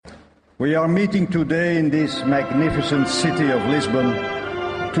We are meeting today in this magnificent city of Lisbon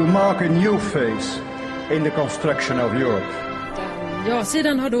to mark a new phase in the construction of Europe.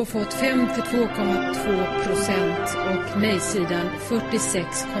 Ja-sidan har då fått 52,2% och nej-sidan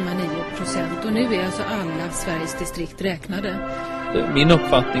 46,9%. Och nu är alltså alla Sveriges distrikt räknade. Min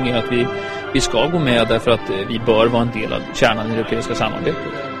uppfattning är att vi ska gå med därför att vi bör vara en del av kärnan i det europeiska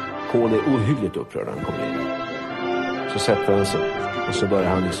samarbetet. Kohl är ohyggligt upprörd när han kommer in. Så sätter han sig och så börjar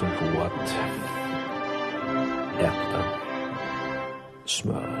han liksom på att äta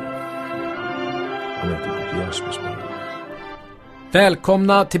smör. Han äter kopiöst med smör.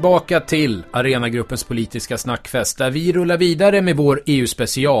 Välkomna tillbaka till Arenagruppens politiska snackfest där vi rullar vidare med vår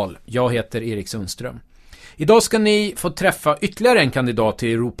EU-special. Jag heter Erik Sundström. Idag ska ni få träffa ytterligare en kandidat till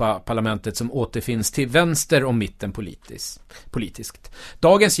Europaparlamentet som återfinns till vänster om mitten politiskt.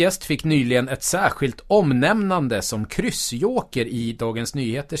 Dagens gäst fick nyligen ett särskilt omnämnande som kryssjoker i Dagens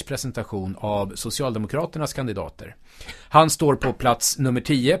Nyheters presentation av Socialdemokraternas kandidater. Han står på plats nummer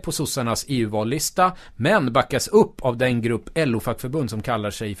 10 på sossarnas EU-vallista men backas upp av den grupp LO-fackförbund som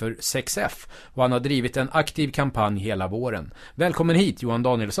kallar sig för 6F och han har drivit en aktiv kampanj hela våren. Välkommen hit Johan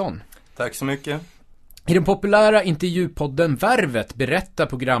Danielsson. Tack så mycket. I den populära intervjupodden Värvet berättar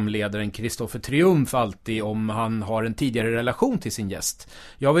programledaren Kristoffer Triumf alltid om han har en tidigare relation till sin gäst.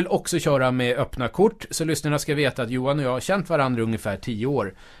 Jag vill också köra med öppna kort så lyssnarna ska veta att Johan och jag har känt varandra ungefär 10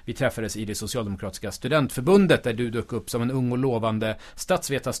 år. Vi träffades i det socialdemokratiska studentförbundet där du dök upp som en ung och lovande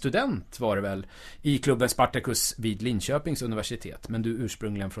statsvetarstudent var det väl i klubben Spartacus vid Linköpings universitet, men du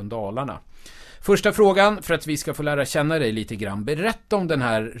ursprungligen från Dalarna. Första frågan för att vi ska få lära känna dig lite grann. Berätta om den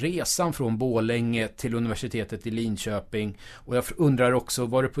här resan från Borlänge till universitetet i Linköping. Och jag undrar också,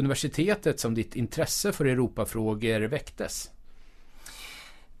 var det på universitetet som ditt intresse för Europafrågor väcktes?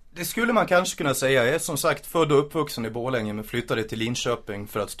 Det skulle man kanske kunna säga. Jag är som sagt född och uppvuxen i Borlänge men flyttade till Linköping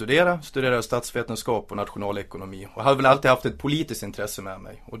för att studera statsvetenskap och nationalekonomi. Och hade väl alltid haft ett politiskt intresse med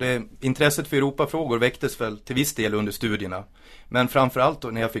mig. Och det intresset för Europafrågor väcktes väl till viss del under studierna. Men framförallt då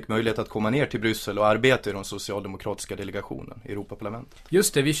när jag fick möjlighet att komma ner till Bryssel och arbeta i den socialdemokratiska delegationen i Europaparlamentet.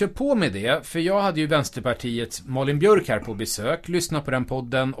 Just det, vi kör på med det. För jag hade ju Vänsterpartiets Malin Björk här på besök. Lyssna på den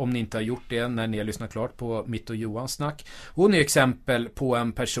podden om ni inte har gjort det när ni har lyssnat klart på mitt och Johans snack. Hon är exempel på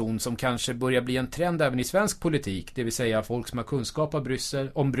en person som kanske börjar bli en trend även i svensk politik. Det vill säga folk som har kunskap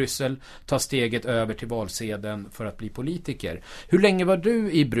om Bryssel tar steget över till valsedeln för att bli politiker. Hur länge var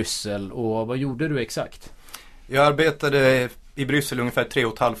du i Bryssel och vad gjorde du exakt? Jag arbetade i Bryssel ungefär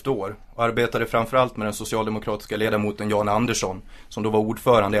 3,5 år och arbetade framförallt med den socialdemokratiska ledamoten Jan Andersson som då var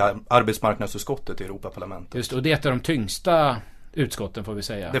ordförande i arbetsmarknadsutskottet i Europaparlamentet. Just, och det är ett av de tyngsta utskotten får vi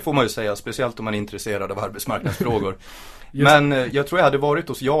säga. Det får man ju säga, speciellt om man är intresserad av arbetsmarknadsfrågor. Men jag tror jag hade varit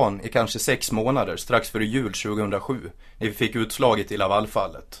hos Jan i kanske 6 månader strax före jul 2007 när vi fick utslaget i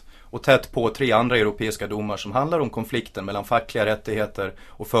Lavalfallet. Och tätt på 3 andra europeiska domar som handlar om konflikten mellan fackliga rättigheter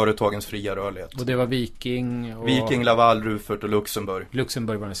och företagens fria rörlighet. Och det var Viking, Laval, Rüffert och Luxemburg.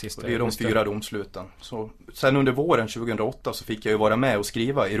 Luxemburg var den sista. Och det är de 4 domsluten. Så, sen under våren 2008 så fick jag ju vara med och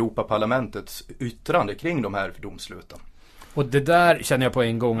skriva Europaparlamentets yttrande kring de här domsluten. Och det där känner jag på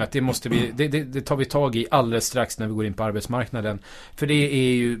en gång att det måste vi, det tar vi tag i alldeles strax när vi går in på arbetsmarknaden. För det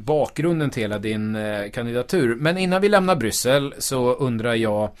är ju bakgrunden till hela din kandidatur. Men innan vi lämnar Bryssel så undrar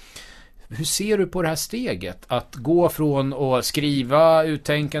jag, hur ser du på det här steget? Att gå från att skriva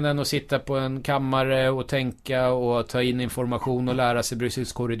uttänkanden och sitta på en kammare och tänka och ta in information och lära sig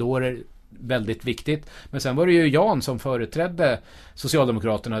Bryssels korridorer. Väldigt viktigt. Men sen var det ju Jan som företrädde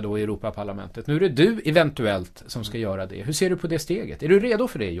Socialdemokraterna då i Europaparlamentet. Nu är det du eventuellt som ska göra det. Hur ser du på det steget? Är du redo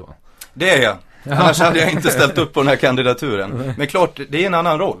för det, Johan? Det är jag. Annars hade jag inte ställt upp på den här kandidaturen. Men klart, det är en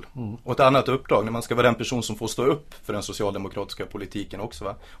annan roll och ett annat uppdrag när man ska vara den person som får stå upp för den socialdemokratiska politiken också,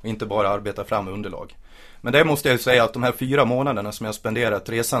 va? Och inte bara arbeta fram underlag. Men det måste jag säga att de här 4 månaderna som jag spenderat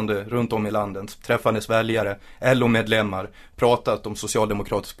resande runt om i landet, träffandes väljare, LO-medlemmar, pratat om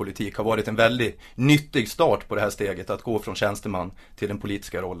socialdemokratisk politik har varit en väldigt nyttig start på det här steget att gå från tjänsteman till den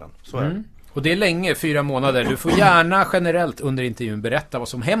politiska rollen. Så är det. Och det är länge, 4 månader. Du får gärna generellt under intervjun berätta vad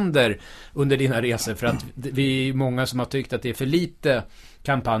som händer under dina resor. För att vi är många som har tyckt att det är för lite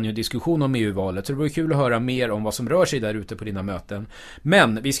kampanj och diskussion om EU-valet. Så det vore kul att höra mer om vad som rör sig där ute på dina möten.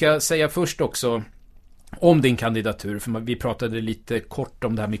 Men vi ska säga först också om din kandidatur. För vi pratade lite kort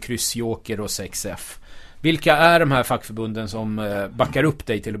om det här med kryssjoker och 6F. Vilka är de här fackförbunden som backar upp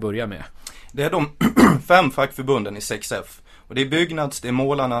dig till att börja med? Det är de 5 fackförbunden i 6F. Och det är Byggnads, det är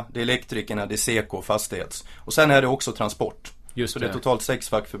Målarna, det är Elektrikerna, det är Seko och Fastighets. Och sen är det också Transport. Just så det är totalt 6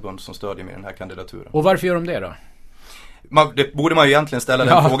 fackförbund som stödjer med den här kandidaturen. Och varför gör de det då? Det borde man ju egentligen ställa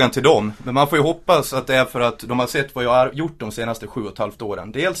den frågan till dem. Men man får ju hoppas att det är för att de har sett vad jag har gjort de senaste 7,5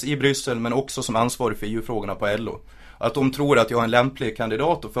 åren. Dels i Bryssel men också som ansvarig för EU-frågorna på LO. Att de tror att jag är en lämplig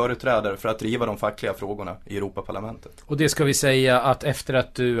kandidat och företrädare för att driva de fackliga frågorna i Europaparlamentet. Och det ska vi säga att efter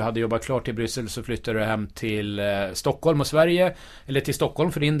att du hade jobbat klart i Bryssel så flyttade du hem till Stockholm och Sverige. Eller till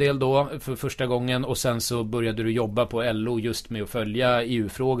Stockholm för din del då för första gången. Och sen så började du jobba på LO just med att följa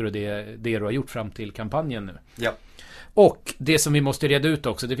EU-frågor och det du har gjort fram till kampanjen nu. Ja. Och det som vi måste reda ut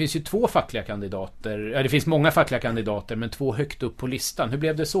också, det finns ju 2 fackliga kandidater, det finns många fackliga kandidater men 2 högt upp på listan. Hur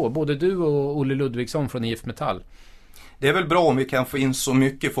blev det så? Både du och Olle Ludvigsson från IF Metall. Det är väl bra om vi kan få in så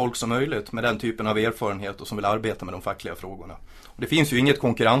mycket folk som möjligt med den typen av erfarenhet och som vill arbeta med de fackliga frågorna. Och det finns ju inget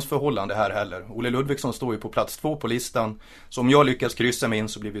konkurrensförhållande här heller. Olle Ludvigsson står ju på plats 2 på listan. Så om jag lyckas kryssa mig in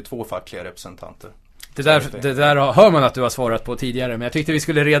så blir vi 2 fackliga representanter. Det där hör man att du har svarat på tidigare, men jag tyckte vi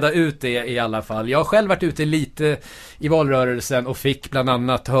skulle reda ut det i alla fall. Jag har själv varit ute lite i valrörelsen och fick bland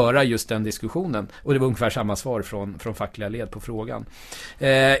annat höra just den diskussionen. Och det var ungefär samma svar från fackliga led på frågan.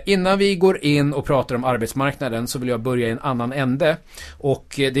 Innan vi går in och pratar om arbetsmarknaden så vill jag börja i en annan ände.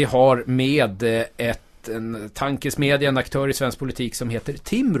 Och det har med en tankesmedja, en aktör i svensk politik som heter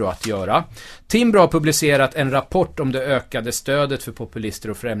Timbro att göra. Timbro har publicerat en rapport om det ökade stödet för populister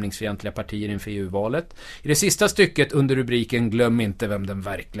och främlingsfientliga partier inför EU-valet. I det sista stycket under rubriken "Glöm inte vem den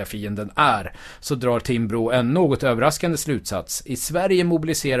verkliga fienden är" så drar Timbro en något överraskande slutsats. I Sverige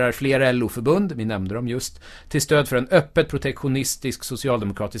mobiliserar flera LO-förbund, vi nämnde dem just, till stöd för en öppet protektionistisk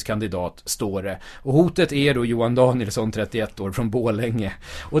socialdemokratisk kandidat, står det. Och hotet är då Johan Danielsson, 31 år, från Borlänge.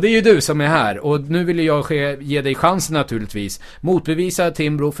 Och det är ju du som är här, och nu vill jag ge dig chansen naturligtvis. Motbevisa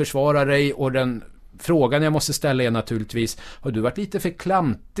Timbro, försvara dig, och den frågan jag måste ställa är naturligtvis: har du varit lite för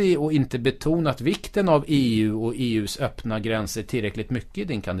klantig och inte betonat vikten av EU och EUs öppna gränser tillräckligt mycket i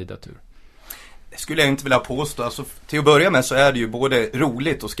din kandidatur? Det skulle jag inte vilja påstå. Alltså, till att börja med så är det ju både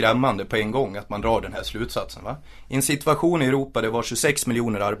roligt och skrämmande på en gång att man drar den här slutsatsen. Va? I en situation i Europa där det var 26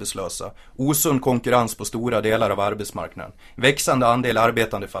 miljoner arbetslösa, osund konkurrens på stora delar av arbetsmarknaden, växande andel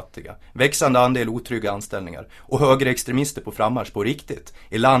arbetande fattiga, växande andel otrygga anställningar och högerextremister på frammarsch på riktigt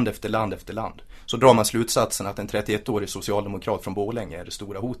i land efter land efter land, så drar man slutsatsen att en 31-årig socialdemokrat från Borlänge är det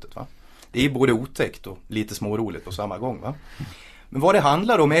stora hotet. Va? Det är både otäckt och lite småroligt på samma gång. Va? Men vad det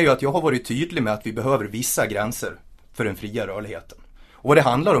handlar om är ju att jag har varit tydlig med att vi behöver vissa gränser för den fria rörligheten. Och vad det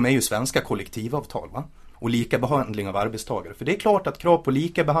handlar om är ju svenska kollektivavtal, va? Och lika behandling av arbetstagare. För det är klart att krav på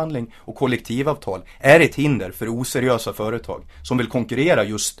lika behandling och kollektivavtal är ett hinder för oseriösa företag som vill konkurrera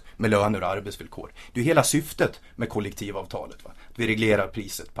just med löner och arbetsvillkor. Det är ju hela syftet med kollektivavtalet, va? Att vi reglerar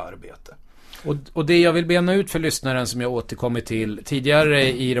priset på arbete. Och det jag vill bena ut för lyssnaren, som jag återkommit till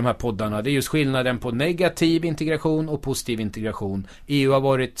tidigare i de här poddarna, det är just skillnaden på negativ integration och positiv integration. EU har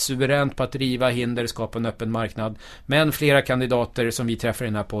varit suveränt på att driva hinder, skapa en öppen marknad, men flera kandidater som vi träffar i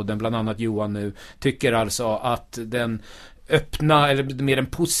den här podden, bland annat Johan nu, tycker alltså att den öppna, eller med den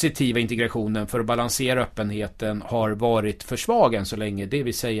positiva integrationen för att balansera öppenheten, har varit för svag än så länge. Det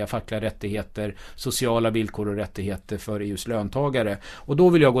vill säga fackliga rättigheter, sociala villkor och rättigheter för EUs löntagare. Och då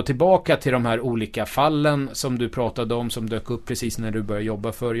vill jag gå tillbaka till de här olika fallen som du pratade om, som dök upp precis när du började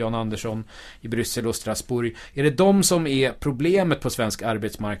jobba för Jan Andersson i Bryssel och Strasbourg. Är det de som är problemet på svensk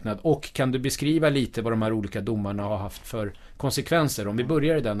arbetsmarknad? Och kan du beskriva lite vad de här olika domarna har haft för konsekvenser, om vi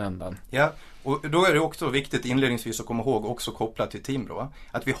börjar i den ändan? Ja, och då är det också viktigt inledningsvis att komma ihåg, också kopplat till Timbro, va?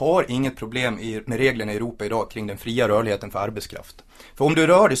 Att vi har inget problem med reglerna i Europa idag kring den fria rörligheten för arbetskraft. För om du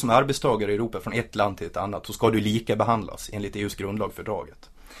rör dig som arbetstagare i Europa från ett land till ett annat, så ska du lika behandlas enligt EUs grundlagfördraget.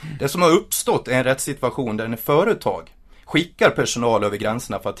 Det som har uppstått är en rättssituation där en företag skickar personal över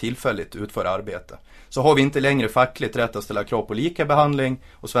gränserna för att tillfälligt utföra arbete. Så har vi inte längre fackligt rätt att ställa krav på lika behandling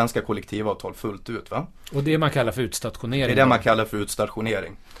och svenska kollektivavtal fullt ut, va? Och det man kallar för utstationering. Det är det man kallar för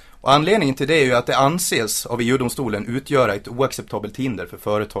utstationering. Och anledningen till det är ju att det anses av EU-domstolen utgöra ett oacceptabelt hinder för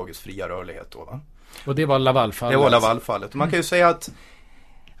företagets fria rörlighet då, va? Och det var Lavalfallet. Det var Lavalfallet. Man kan ju säga att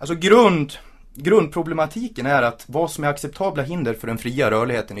alltså grundproblematiken är att vad som är acceptabla hinder för den fria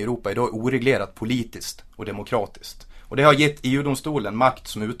rörligheten i Europa idag är oreglerat politiskt och demokratiskt. Och det har gett EU-domstolen makt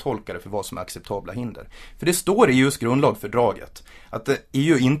som uttolkare för vad som är acceptabla hinder. För det står i EUs grundlagfördraget att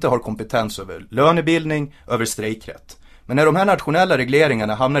EU inte har kompetens över lönebildning, över strejkrätt. Men när de här nationella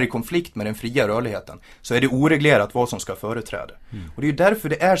regleringarna hamnar i konflikt med den fria rörligheten, så är det oreglerat vad som ska företräda. Och det är ju därför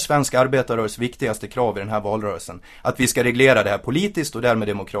det är svensk arbetarrörelses viktigaste krav i den här valrörelsen, att vi ska reglera det här politiskt och därmed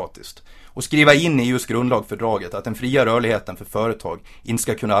demokratiskt. Och skriva in i EUs grundlagfördraget att den fria rörligheten för företag inte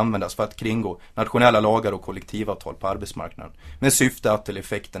ska kunna användas för att kringgå nationella lagar och kollektivavtal på arbetsmarknaden, med syfte att, eller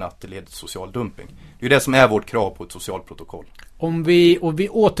effekten att, det leder till social dumping. Det är ju det som är vårt krav på ett socialt protokoll. Om vi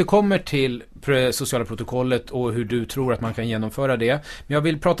återkommer till sociala protokollet och hur du tror att att man kan genomföra det. Men jag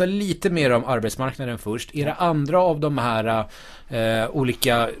vill prata lite mer om arbetsmarknaden först. Är det andra av de här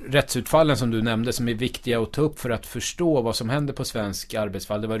olika rättsutfallen som du nämnde som är viktiga att ta upp för att förstå vad som händer på svensk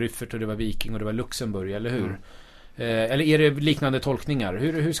arbetsfall? Det var Ryffert och det var Viking och det var Luxemburg, eller hur? Eller är det liknande tolkningar?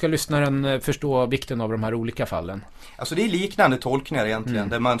 Hur ska lyssnaren förstå vikten av de här olika fallen? Alltså det är liknande tolkningar egentligen,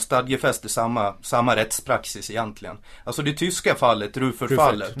 där man stadgefäster samma rättspraxis egentligen. Alltså det tyska fallet,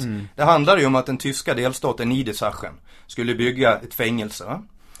 Rüffert-fallet, det handlar ju om att den tyska delstaten Niedersachsen skulle bygga ett fängelse. Va?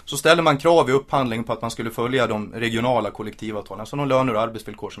 Så ställer man krav i upphandlingen på att man skulle följa de regionala kollektivavtalen, alltså de löner och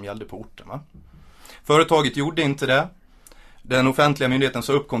arbetsvillkor som gällde på orten. Va? Företaget gjorde inte det. Den offentliga myndigheten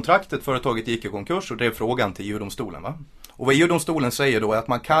sa upp kontraktet, företaget gick i konkurs och drev frågan till EU-domstolen. Va? Och vad EU-domstolen säger då är att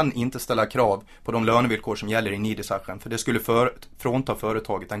man kan inte ställa krav på de lönevillkor som gäller i Niedersachsen, för det skulle frånta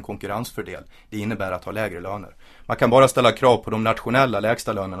företaget en konkurrensfördel. Det innebär att ha lägre löner. Man kan bara ställa krav på de nationella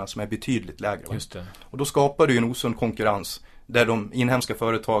lägsta lönerna som är betydligt lägre. Va? Just det. Och då skapar det ju en osund konkurrens där de inhemska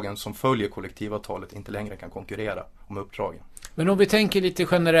företagen som följer kollektivavtalet inte längre kan konkurrera om uppdragen. Men om vi tänker lite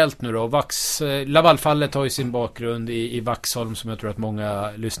generellt nu då, Lavalfallet har ju sin bakgrund i Vaxholm som jag tror att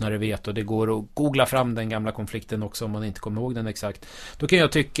många lyssnare vet, och det går att googla fram den gamla konflikten också om man inte kommer ihåg den exakt. Då kan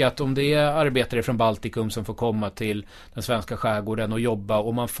jag tycka att om det är arbetare från Baltikum som får komma till den svenska skärgården och jobba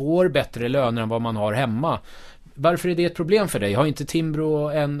och man får bättre löner än vad man har hemma, varför är det ett problem för dig? Har inte Timbro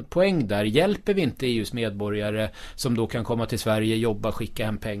en poäng där? Hjälper vi inte EUs medborgare som då kan komma till Sverige, jobba, skicka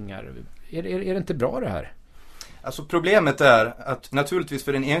hem pengar? Är det inte bra det här? Alltså problemet är att naturligtvis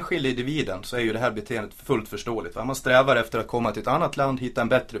för den enskilda individen så är ju det här beteendet fullt förståeligt. Va? Man strävar efter att komma till ett annat land, hitta en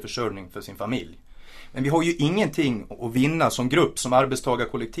bättre försörjning för sin familj. Men vi har ju ingenting att vinna som grupp, som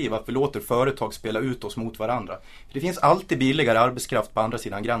arbetstagarkollektiv, att vi låter företag spela ut oss mot varandra. För det finns alltid billigare arbetskraft på andra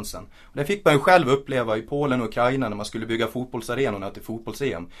sidan gränsen. Och det fick man ju själv uppleva i Polen och Ukraina när man skulle bygga fotbollsarenorna till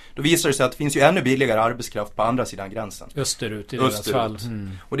fotbolls-EM. Då visar det sig att det finns ju ännu billigare arbetskraft på andra sidan gränsen. Österut i deras fall.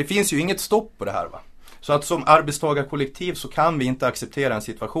 Och det finns ju inget stopp på det här, va? Så att som arbetstagarkollektiv så kan vi inte acceptera en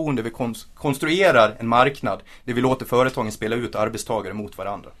situation där vi konstruerar en marknad där vi låter företagen spela ut arbetstagare mot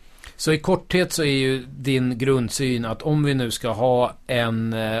varandra. Så i korthet så är ju din grundsyn att om vi nu ska ha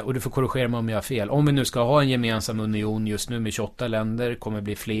en, och du får korrigera mig om jag har fel, om vi nu ska ha en gemensam union just nu med 28 länder, kommer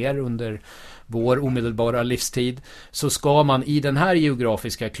bli fler under vår omedelbara livstid, så ska man i den här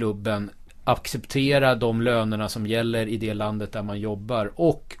geografiska klubben acceptera de lönerna som gäller i det landet där man jobbar,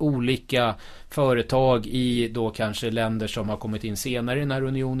 och olika företag i då kanske länder som har kommit in senare i den här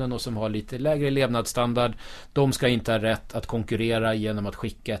unionen och som har lite lägre levnadsstandard, de ska inte ha rätt att konkurrera genom att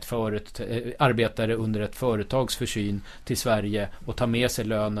skicka arbetare under ett företags försyn till Sverige och ta med sig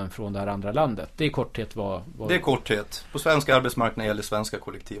lönen från det här andra landet. Det är korthet vad... Det är korthet. På svenska arbetsmarknaden gäller svenska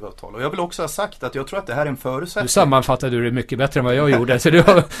kollektivavtal. Och jag vill också ha sagt att jag tror att det här är en förutsättning. Nu sammanfattade du det mycket bättre än vad jag gjorde, så du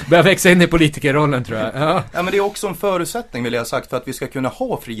har börjat växa in i politikerrollen, tror jag. Ja, men det är också en förutsättning, vill jag ha sagt, för att vi ska kunna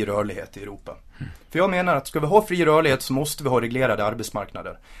ha fri rörlighet i Europa. För jag menar att ska vi ha fri rörlighet så måste vi ha reglerade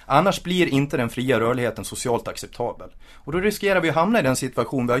arbetsmarknader. Annars blir inte den fria rörligheten socialt acceptabel. Och då riskerar vi att hamna i den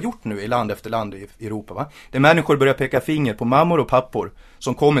situation vi har gjort nu i land efter land i Europa. Va? Där människor börjar peka finger på mammor och pappor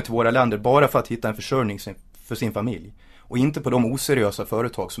som kommer till våra länder bara för att hitta en försörjning för sin familj. Och inte på de oseriösa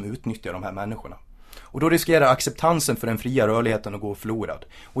företag som utnyttjar de här människorna. Och då riskerar acceptansen för den fria rörligheten att gå förlorad.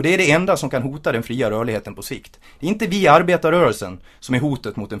 Och det är det enda som kan hota den fria rörligheten på sikt. Det är inte vi i arbetarrörelsen som är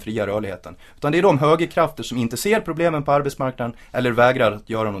hotet mot den fria rörligheten. Utan det är de högerkrafter som inte ser problemen på arbetsmarknaden eller vägrar att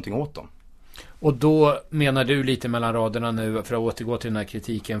göra någonting åt dem. Och då menar du lite mellan raderna nu, för att återgå till den här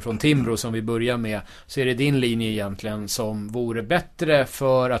kritiken från Timbro som vi börjar med, så är det din linje egentligen som vore bättre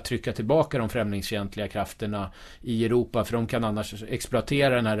för att trycka tillbaka de främlingsfientliga krafterna i Europa, för de kan annars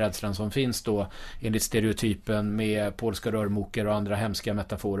exploatera den här rädslan som finns då enligt stereotypen med polska rörmokare och andra hemska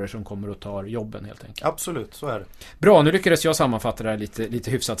metaforer som kommer och tar jobben helt enkelt. Absolut, så är det. Bra, nu lyckades jag sammanfatta det här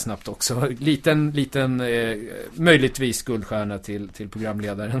lite hyfsat snabbt också. Liten möjligtvis guldstjärna till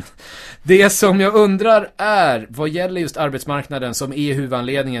programledaren. Det som jag undrar är, vad gäller just arbetsmarknaden som är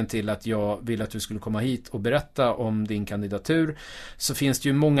huvudanledningen till att jag vill att du skulle komma hit och berätta om din kandidatur, så finns det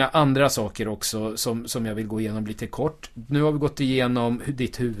ju många andra saker också som jag vill gå igenom lite kort. Nu har vi gått igenom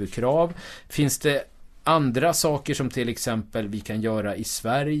ditt huvudkrav. Finns det andra saker som till exempel vi kan göra i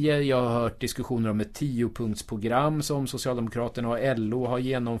Sverige? Jag har hört diskussioner om ett 10-punktsprogram som Socialdemokraterna och LO har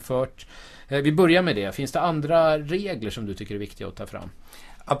genomfört. Vi börjar med det. Finns det andra regler som du tycker är viktiga att ta fram?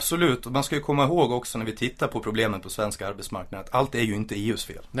 Absolut, och man ska ju komma ihåg också när vi tittar på problemen på svenska arbetsmarknaden att allt är ju inte EUs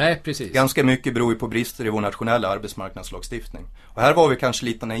fel. Nej, precis. Ganska mycket beror ju på brister i vår nationella arbetsmarknadslagstiftning. Och här var vi kanske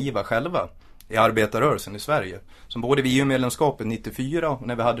lite naiva själva i arbetarrörelsen i Sverige, som både vid EU-medlemskapet 94 och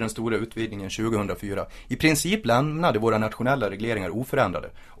när vi hade den stora utvidgningen 2004 i princip lämnade våra nationella regleringar oförändrade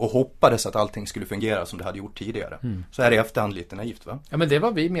och hoppades att allting skulle fungera som det hade gjort tidigare. Så är det i efterhand lite naivt, va? Ja, men det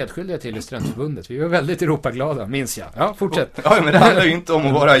var vi medskyldiga till i Studentförbundet. Vi var väldigt Europaglada, minns jag. Ja, fortsätt. Ja, men det handlar ju inte om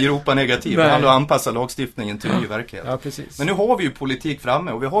att vara Europa-negativ. Det handlar om att anpassa lagstiftningen till ny verklighet. Ja, precis. Men nu har vi ju politik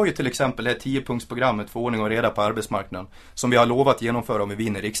framme och vi har ju till exempel det 10-punktsprogrammet för ordning och reda på arbetsmarknaden som vi har lovat genomföra om vi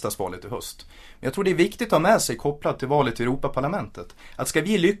vinner riksdagsvalet i höst. Men jag tror det är viktigt att ha med sig kopplat till valet till Europaparlamentet att ska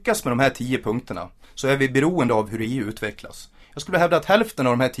vi lyckas med de här 10 punkterna så är vi beroende av hur EU utvecklas. Jag skulle hävda att hälften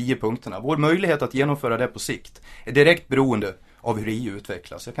av de här 10 punkterna, vår möjlighet att genomföra det på sikt, är direkt beroende av hur EU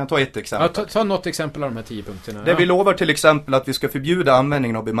utvecklas. Jag kan ta ett exempel. Ja, ta något exempel av de här 10 punkterna. Där vi lovar till exempel att vi ska förbjuda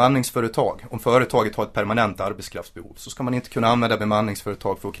användningen av bemanningsföretag. Om företaget har ett permanent arbetskraftsbehov så ska man inte kunna använda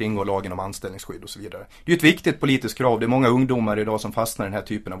bemanningsföretag för att kringgå lagen om anställningsskydd och så vidare. Det är ett viktigt politiskt krav. Det är många ungdomar idag som fastnar i den här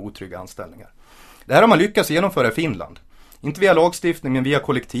typen av otrygga anställningar. Det här har man lyckats genomföra i Finland. Inte via lagstiftning men via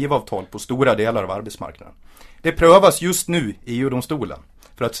kollektivavtal på stora delar av arbetsmarknaden. Det prövas just nu i EU-domstolen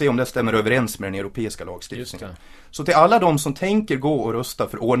för att se om det stämmer överens med den europeiska lagstiftningen. Så till alla de som tänker gå och rösta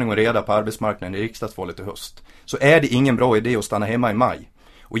för ordning och reda på arbetsmarknaden i riksdagsvalet i höst så är det ingen bra idé att stanna hemma i maj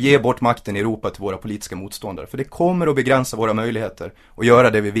och ge bort makten i Europa till våra politiska motståndare. För det kommer att begränsa våra möjligheter att göra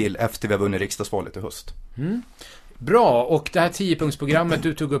det vi vill efter vi har vunnit riksdagsvalet i höst. Bra, och det här 10-punktsprogrammet,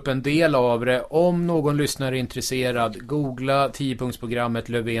 du tog upp en del av det. Om någon lyssnare är intresserad, googla 10-punktsprogrammet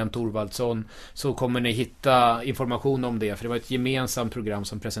Löfven-Thorvaldsson så kommer ni hitta information om det. För det var ett gemensamt program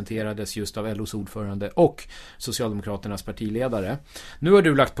som presenterades just av LOs ordförande och Socialdemokraternas partiledare. Nu har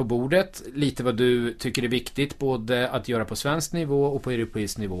du lagt på bordet lite vad du tycker är viktigt både att göra på svensk nivå och på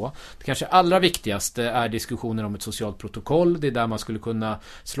europeisk nivå. Det kanske allra viktigaste är diskussionen om ett socialt protokoll. Det är där man skulle kunna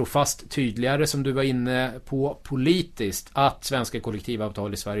slå fast tydligare, som du var inne på, politiskt att svenska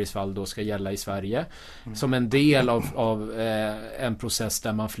kollektivavtal i Sveriges fall då ska gälla i Sverige som en del av en process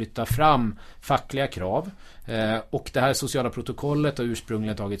där man flyttar fram fackliga krav. Och det här sociala protokollet har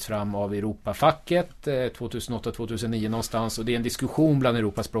ursprungligen tagits fram av Europafacket 2008-2009 någonstans, och det är en diskussion bland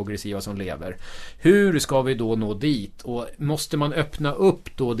Europas progressiva som lever. Hur ska vi då nå dit? Och måste man öppna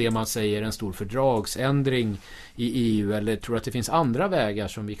upp då det man säger en stor fördragsändring i EU, eller tror att det finns andra vägar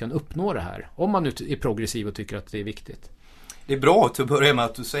som vi kan uppnå det här? Om man nu är progressiv och tycker att det är viktigt. Det är bra att börja med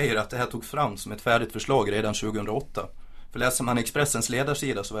att du säger att det här tog fram som ett färdigt förslag redan 2008. För läser man Expressens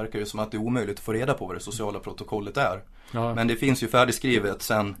ledarsida så verkar det som att det är omöjligt att få reda på vad det sociala protokollet är. Ja. Men det finns ju färdigskrivet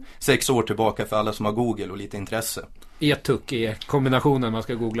sedan 6 år tillbaka för alla som har Google och lite intresse. ETUC är kombinationen man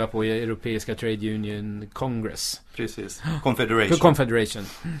ska googla på i Europeiska Trade Union Congress. Precis, Confederation.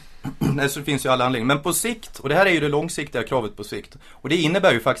 Nej, så det finns ju alla anledningar. Men på sikt, och det här är ju det långsiktiga kravet på sikt, och det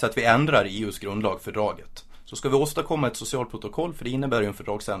innebär ju faktiskt att vi ändrar EUs grundlagfördraget. Så ska vi åstadkomma ett socialt protokoll, för det innebär ju en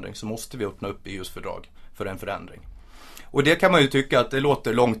fördragsändring, så måste vi öppna upp EUs fördrag för en förändring. Och det kan man ju tycka att det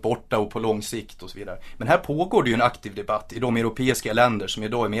låter långt borta och på lång sikt och så vidare. Men här pågår det ju en aktiv debatt i de europeiska länder som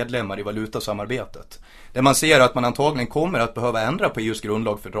idag är medlemmar i valutasamarbetet. Där man ser att man antagligen kommer att behöva ändra på EUs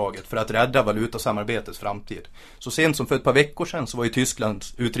grundlagfördraget för att rädda valutasamarbetets framtid. Så sent som för ett par veckor sedan så var ju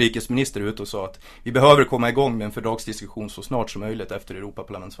Tysklands utrikesminister ute och sa att vi behöver komma igång med en fördragsdiskussion så snart som möjligt efter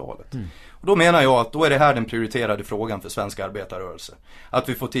Europaparlamentsvalet. Och då menar jag att då är det här den prioriterade frågan för svensk arbetarrörelse. Att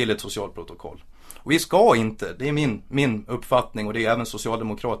vi får till ett socialt protokoll. Och vi ska inte, det är min uppfattning och det är även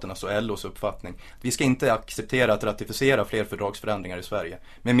Socialdemokraternas och LOs uppfattning, vi ska inte acceptera att ratificera fler fördragsförändringar i Sverige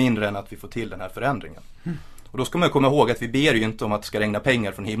med mindre än att vi får till den här förändringen. Och då ska man komma ihåg att vi ber ju inte om att det ska regna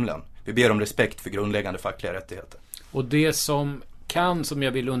pengar från himlen. Vi ber om respekt för grundläggande fackliga rättigheter. Och det som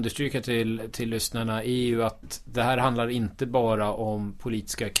jag vill understryka till lyssnarna är ju att det här handlar inte bara om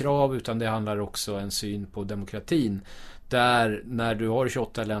politiska krav utan det handlar också en syn på demokratin. Där när du har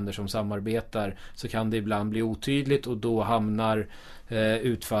 28 länder som samarbetar så kan det ibland bli otydligt och då hamnar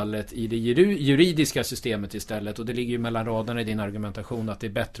utfallet i det juridiska systemet istället, och det ligger ju mellan raderna i din argumentation att det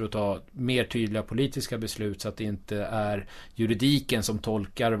är bättre att ta mer tydliga politiska beslut så att det inte är juridiken som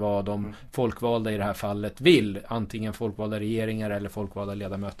tolkar vad de folkvalda i det här fallet vill, antingen folkvalda regeringar eller folkvalda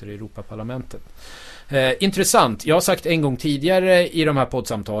ledamöter i Europaparlamentet. Intressant. Jag har sagt en gång tidigare i de här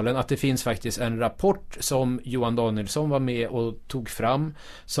poddsamtalen att det finns faktiskt en rapport som Johan Danielsson var med och tog fram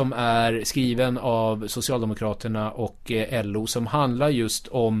som är skriven av Socialdemokraterna och LO som handlar just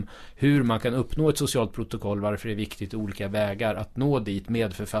om hur man kan uppnå ett socialt protokoll, varför det är viktigt olika vägar att nå dit.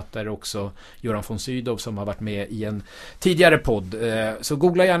 Medförfattare också Göran von Sydow som har varit med i en tidigare podd. Så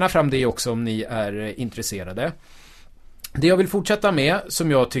googla gärna fram det också om ni är intresserade. Det jag vill fortsätta med,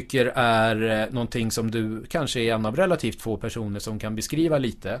 som jag tycker är någonting som du kanske är en av relativt få personer som kan beskriva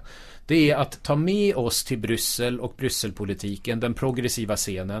lite, det är att ta med oss till Bryssel och Brysselpolitiken, den progressiva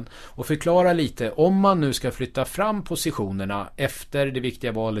scenen, och förklara lite om man nu ska flytta fram positionerna efter det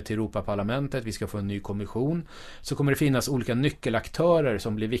viktiga valet till Europaparlamentet, vi ska få en ny kommission, så kommer det finnas olika nyckelaktörer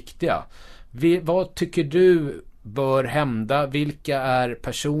som blir viktiga. Vad tycker du bör hända? Vilka är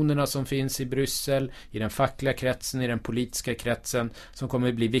personerna som finns i Bryssel, i den fackliga kretsen, i den politiska kretsen, som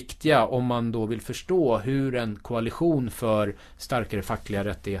kommer bli viktiga om man då vill förstå hur en koalition för starkare fackliga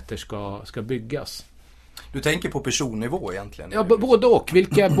rättigheter ska byggas? Du tänker på personnivå egentligen? Ja, både och.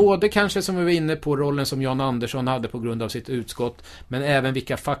 Både kanske som vi var inne på rollen som Jan Andersson hade på grund av sitt utskott, men även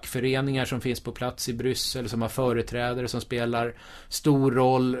vilka fackföreningar som finns på plats i Bryssel som har företrädare som spelar stor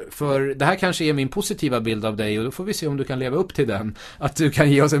roll. För det här kanske är min positiva bild av dig, och då får vi se om du kan leva upp till den. Att du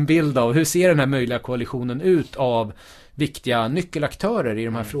kan ge oss en bild av hur ser den här möjliga koalitionen ut av viktiga nyckelaktörer i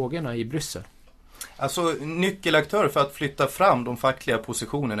de här frågorna i Bryssel. Alltså nyckelaktörer för att flytta fram de fackliga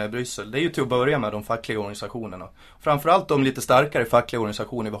positionerna i Bryssel, det är ju till att börja med de fackliga organisationerna. Framförallt de lite starkare fackliga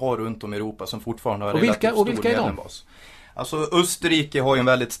organisationer vi har runt om i Europa som fortfarande har relativt stor medlembas. Alltså Österrike har ju en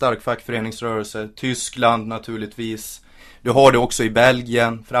väldigt stark fackföreningsrörelse, Tyskland naturligtvis. Du har det också i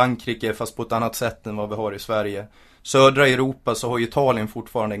Belgien, Frankrike, fast på ett annat sätt än vad vi har i Sverige. Södra Europa så har ju Italien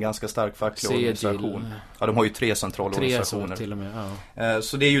fortfarande en ganska stark facklig organisation. Ja, de har ju 3 centralorganisationer. Till och med, ja.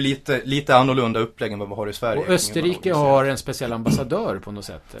 Så det är ju lite annorlunda upplägg än vad vi har i Sverige. Och Österrike har en speciell ambassadör på något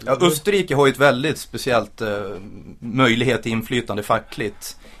sätt? Eller? Ja, Österrike har ju ett väldigt speciellt möjlighet till inflytande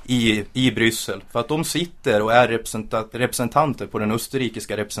fackligt i Bryssel. För att de sitter och är representanter på den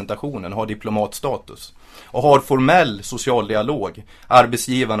österrikiska representationen, har diplomatstatus. Och har formell social dialog,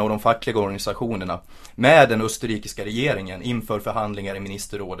 arbetsgivarna och de fackliga organisationerna, med den österrikiska regeringen inför förhandlingar i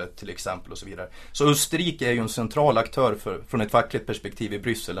ministerrådet till exempel och så vidare. Så Österrike är ju en central aktör från ett fackligt perspektiv i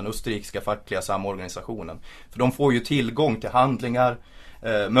Bryssel, den österrikiska fackliga samorganisationen. För de får ju tillgång till handlingar,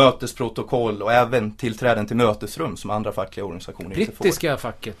 mötesprotokoll och även tillträden till mötesrum som andra fackliga organisationer inte får. Brittiska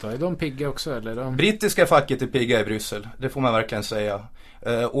facket då, är de pigga också? Eller Brittiska facket är pigga i Bryssel, det får man verkligen säga.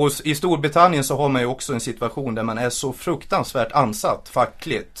 Och i Storbritannien så har man ju också en situation där man är så fruktansvärt ansatt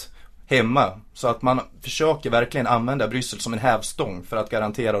fackligt hemma, så att man försöker verkligen använda Bryssel som en hävstång för att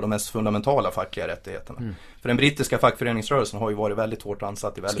garantera de mest fundamentala fackliga rättigheterna. För den brittiska fackföreningsrörelsen har ju varit väldigt hårt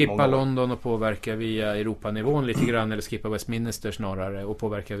ansatt i väldigt många år. Skippa London och påverka via Europanivån lite grann, eller skippa Westminster snarare och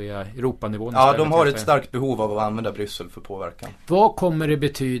påverka via Europanivån. Ja, de har ett starkt behov av att använda Bryssel för påverkan. Vad kommer det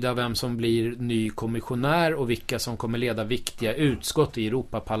betyda vem som blir ny kommissionär och vilka som kommer leda viktiga utskott i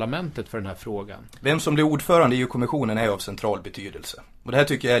Europaparlamentet för den här frågan? Vem som blir ordförande i EU-kommissionen är av central betydelse. Och det här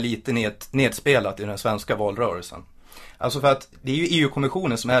tycker jag är lite nedspelat i den svenska valrörelsen. Alltså för att det är ju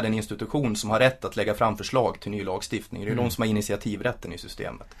EU-kommissionen som är den institution som har rätt att lägga fram förslag till ny lagstiftning. Det är de som har initiativrätten i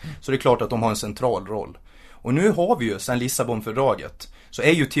systemet. Så det är klart att de har en central roll. Och nu har vi ju, sedan Lissabonfördraget, så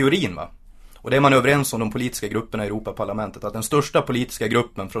är ju teorin och det är man överens om de politiska grupperna i Europaparlamentet, att den största politiska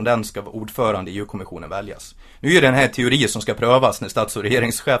gruppen från den ska vara ordförande i EU-kommissionen väljas. Nu är den här teorin som ska prövas när stats- och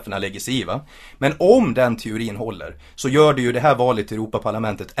regeringscheferna lägger sig i, va? Men om den teorin håller så gör det ju det här valet till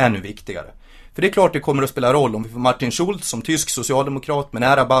Europaparlamentet ännu viktigare. För det är klart det kommer att spela roll om vi får Martin Schulz som tysk socialdemokrat med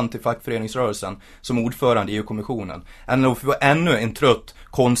nära band till fackföreningsrörelsen som ordförande i EU-kommissionen. Än om vi får ännu en trött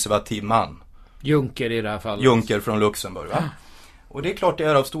konservativ man. Juncker i det här fallet. Juncker från Luxemburg, va? Och det är klart det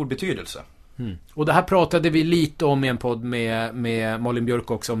är av stor betydelse. Och det här pratade vi lite om i en podd med Malin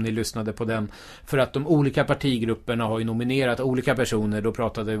Björk också, om ni lyssnade på den. För att de olika partigrupperna har ju nominerat olika personer. Då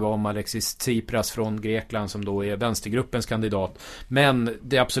pratade vi om Alexis Tsipras från Grekland som då är vänstergruppens kandidat. Men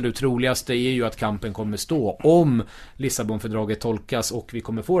det absolut roligaste är ju att kampen kommer stå. Om Lissabonfördraget tolkas och vi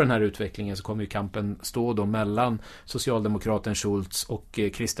kommer få den här utvecklingen, så kommer ju kampen stå då mellan socialdemokraten Schulz och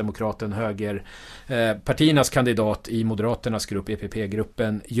kristdemokraten högerpartiernas kandidat i Moderaternas grupp,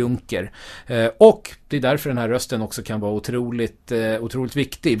 EPP-gruppen Juncker. Och det är därför den här rösten också kan vara otroligt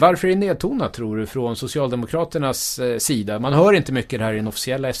viktig. Varför är det nedtonat, tror du, från Socialdemokraternas sida? Man hör inte mycket det här i den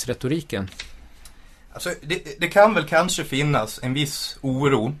officiella S-retoriken. Alltså, det kan väl kanske finnas en viss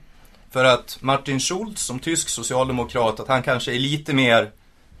oro för att Martin Schulz som tysk socialdemokrat, att han kanske är lite mer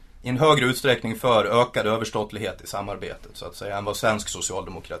i en högre utsträckning för ökad överstatlighet i samarbetet, så att säga, än vad svensk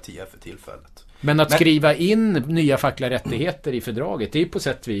socialdemokrati är för tillfället. Men att skriva in nya fackliga rättigheter i fördraget, det är på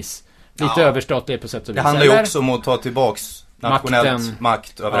sätt vis lite överstatligt på sätt och vis. Det handlar ju också om att ta tillbaks nationellt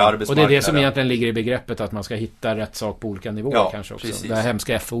makt över arbetsmarknaden. Och det är det som egentligen ligger i begreppet att man ska hitta rätt sak på olika nivåer kanske också. Precis. Det här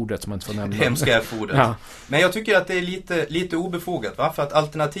hemska F-ordet som man inte får nämna. Hemska F-ordet. Men jag tycker att det är lite obefogat, va? För att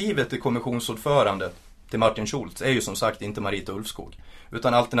alternativet till kommissionsordförande, till Martin Schultz är ju som sagt inte Marita Ulvskog.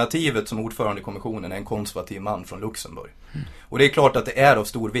 Utan alternativet som ordförande i kommissionen är en konservativ man från Luxemburg. Och det är klart att det är av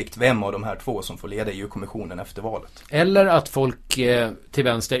stor vikt vem av de här två som får leda EU-kommissionen efter valet. Eller att folk till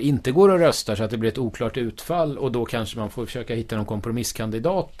vänster inte går och röstar så att det blir ett oklart utfall, och då kanske man får försöka hitta någon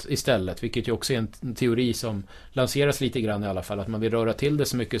kompromisskandidat istället, vilket ju också är en teori som lanseras lite grann i alla fall, att man vill röra till det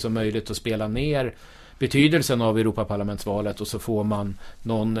så mycket som möjligt och spela ner betydelsen av Europaparlamentsvalet, och så får man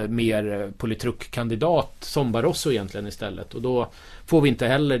någon mer politruk-kandidat som Barroso egentligen istället, och då får vi inte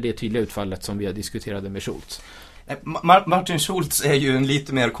heller det tydliga utfallet som vi diskuterade med Schultz. Martin Schultz är ju en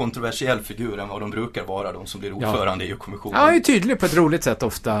lite mer kontroversiell figur än vad de brukar vara, de som blir ordförande i EU-kommissionen. Ja, han är tydlig på ett roligt sätt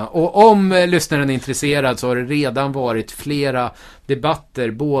ofta. Och om lyssnaren är intresserad så har det redan varit flera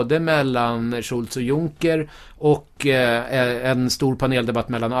debatter både mellan Schultz och Juncker och en stor paneldebatt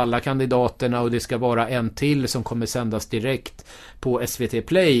mellan alla kandidaterna, och det ska vara en till som kommer sändas direkt på SVT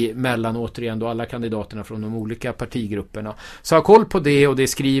Play mellan återigen då alla kandidaterna från de olika partigrupperna. Så ha koll på det, och det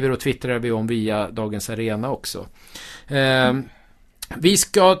skriver och twittrar vi om via Dagens Arena också. Vi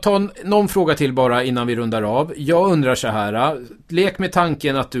ska ta någon fråga till bara innan vi rundar av. Jag undrar så här, lek med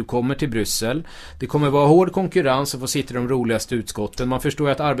tanken att du kommer till Bryssel. Det kommer vara hård konkurrens och få sitta i de roligaste utskotten. Man förstår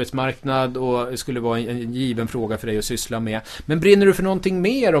ju att arbetsmarknad och skulle vara en given fråga för dig att syssla med. Men brinner du för någonting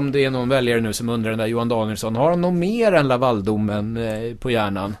mer, om det är någon väljare nu som undrar, den där Johan Danielsson, har han något mer än Lavaldomen på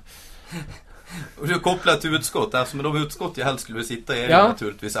hjärnan? Och du kopplar till utskott, alltså med de utskott jag helst skulle sitta i är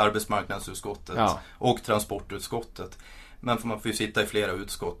naturligtvis arbetsmarknadsutskottet och transportutskottet. Men man får ju sitta i flera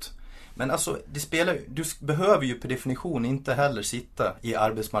utskott. Men alltså, du behöver ju per definition inte heller sitta i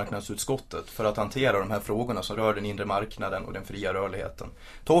arbetsmarknadsutskottet för att hantera de här frågorna som rör den inre marknaden och den fria rörligheten.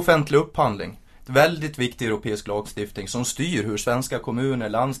 Ta offentlig upphandling. Väldigt viktig europeisk lagstiftning som styr hur svenska kommuner,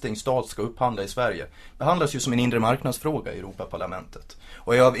 landsting, stat ska upphandla i Sverige. Behandlas ju som en inre marknadsfråga i Europaparlamentet.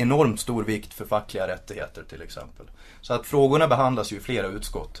 Och är av enormt stor vikt för fackliga rättigheter till exempel. Så att frågorna behandlas ju i flera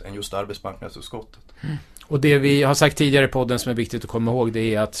utskott än just arbetsmarknadsutskottet. Och det vi har sagt tidigare i podden som är viktigt att komma ihåg,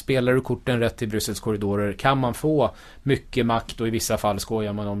 det är att spelar du korten rätt i Bryssels korridorer kan man få mycket makt, och i vissa fall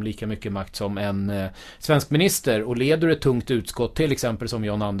skojar man om lika mycket makt som en svensk minister. Och leder du ett tungt utskott, till exempel som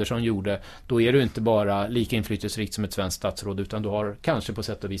Jan Andersson gjorde, då är du inte bara lika inflytelserikt som ett svenskt statsråd, utan du har kanske på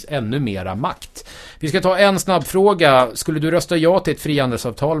sätt och vis ännu mera makt. Vi ska ta en snabb fråga. Skulle du rösta ja till ett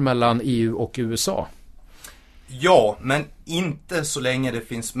frihandelsavtal mellan EU och USA? Ja, men inte så länge det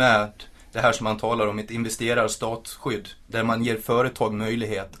finns med det här som man talar om, ett investerarstatsskydd, där man ger företag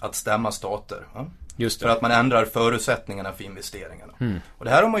möjlighet att stämma stater. Ja? Just det. För att man ändrar förutsättningarna för investeringarna. Och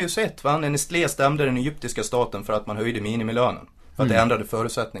det här har man ju sett. Nestlé stämde den egyptiska staten för att man höjde minimilönen. För att det ändrade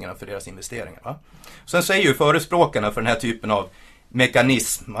förutsättningarna för deras investeringar. Va? Sen säger ju förespråkarna för den här typen av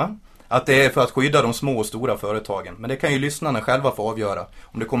mekanism, va? Att det är för att skydda de små och stora företagen. Men det kan ju lyssnarna själva få avgöra.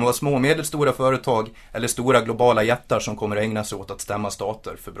 Om det kommer att vara små och medelstora företag eller stora globala jättar som kommer att ägna sig åt att stämma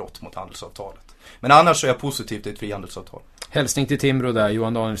stater för brott mot handelsavtalet. Men annars så är jag positiv till ett frihandelsavtal. Hälsning till Timbro där,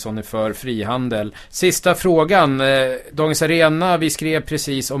 Johan Danielsson är för frihandel. Sista frågan, Dagens Arena, vi skrev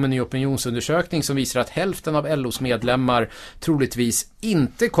precis om en ny opinionsundersökning som visar att hälften av LOs medlemmar troligtvis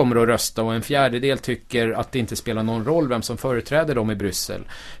inte kommer att rösta, och en fjärdedel tycker att det inte spelar någon roll vem som företräder dem i Bryssel.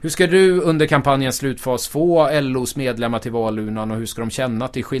 Hur ska du under kampanjens slutfas få LOs medlemmar till valurnan, och hur ska de känna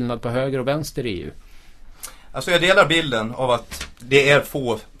att det är skillnad på höger och vänster i EU? Alltså jag delar bilden av att det är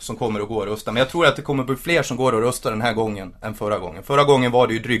få som kommer att gå och rösta. Men jag tror att det kommer att bli fler som går och röstar den här gången än förra gången. Förra gången var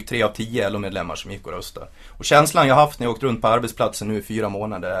det ju drygt 3 av 10 LO-medlemmar som gick och röstade. Och känslan jag haft när jag åkt runt på arbetsplatsen nu i 4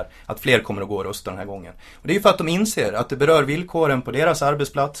 månader är att fler kommer att gå och rösta den här gången. Och det är ju för att de inser att det berör villkoren på deras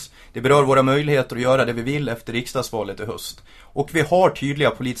arbetsplats. Det berör våra möjligheter att göra det vi vill efter riksdagsvalet i höst. Och vi har tydliga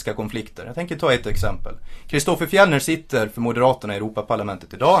politiska konflikter. Jag tänker ta ett exempel. Kristoffer Fjellner sitter för Moderaterna i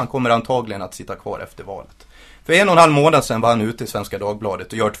Europaparlamentet idag. Han kommer antagligen att sitta kvar efter valet. För 1,5 månad sedan var han ute i Svenska Dagbladet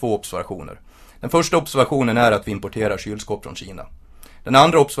och gör 2 observationer. Den första observationen är att vi importerar kylskåp från Kina. Den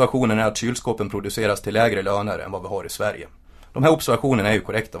andra observationen är att kylskåpen produceras till lägre löner än vad vi har i Sverige. De här observationerna är ju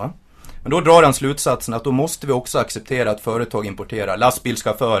korrekta, va? Men då drar han slutsatsen att då måste vi också acceptera att företag importerar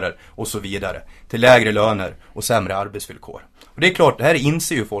lastbilschaufförer och så vidare till lägre löner och sämre arbetsvillkor. Och det är klart, det här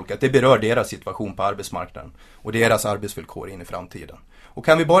inser ju folk att det berör deras situation på arbetsmarknaden och deras arbetsvillkor in i framtiden. Och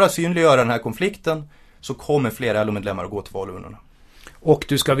kan vi bara synliggöra den här konflikten så kommer fler LO-medlemmar att gå till valurnorna. Och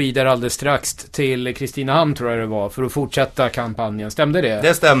du ska vidare alldeles strax till Kristinehamn, tror jag det var, för att fortsätta kampanjen. Stämde det?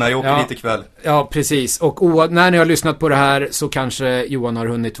 Det stämmer, jag åker dit ikväll. Ja, precis. Och när ni har lyssnat på det här så kanske Johan har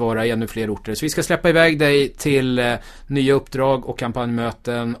hunnit vara i ännu fler orter. Så vi ska släppa iväg dig till nya uppdrag och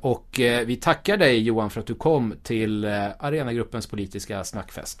kampanjmöten. Och vi tackar dig, Johan, för att du kom till Arenagruppens politiska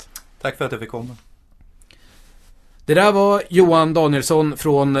snackfest. Tack för att jag fick komma. Det där var Johan Danielsson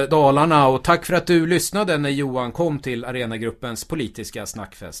från Dalarna och tack för att du lyssnade när Johan kom till Arenagruppens politiska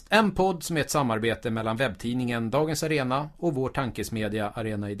snackfest. En podd som är ett samarbete mellan webbtidningen Dagens Arena och vår tankesmedja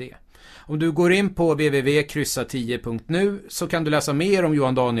Arena Idé. Om du går in på www.kryssa10.nu så kan du läsa mer om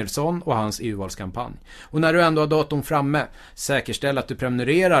Johan Danielsson och hans EU-valskampanj. Och när du ändå har datorn framme, säkerställ att du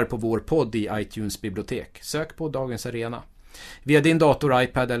prenumererar på vår podd i iTunes bibliotek. Sök på Dagens Arena. Via din dator,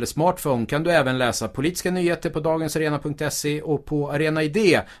 iPad eller smartphone kan du även läsa politiska nyheter på dagensarena.se och på Arena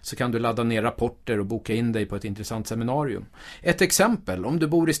Idé så kan du ladda ner rapporter och boka in dig på ett intressant seminarium. Ett exempel, om du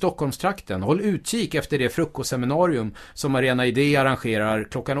bor i Stockholmstrakten, håll utkik efter det frukostseminarium som Arena Idé arrangerar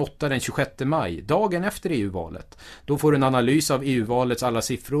klockan 8 den 26 maj, dagen efter EU-valet. Då får du en analys av EU-valets alla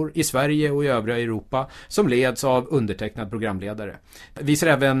siffror i Sverige och i övriga Europa som leds av undertecknad programledare. Vi ser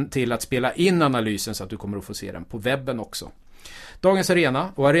även till att spela in analysen så att du kommer att få se den på webben också. Dagens Arena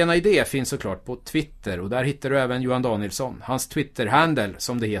och Arena Idé finns såklart på Twitter och där hittar du även Johan Danielsson. Hans Twitter-handle,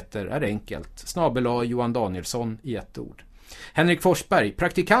 som det heter, är enkelt. @ Johan Danielsson i ett ord. Henrik Forsberg,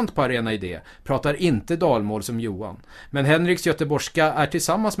 praktikant på Arena Idé, pratar inte dalmål som Johan. Men Henriks göteborgska är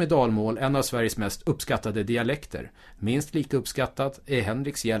tillsammans med dalmål en av Sveriges mest uppskattade dialekter. Minst lika uppskattat är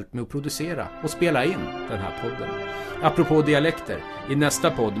Henriks hjälp med att producera och spela in den här podden. Apropå dialekter, i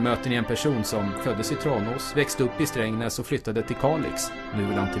nästa podd möter ni en person som föddes i Tranås, växte upp i Strängnäs och flyttade till Kalix. Nu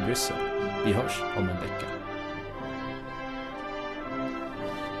vill han till Bryssel. Vi hörs om en vecka.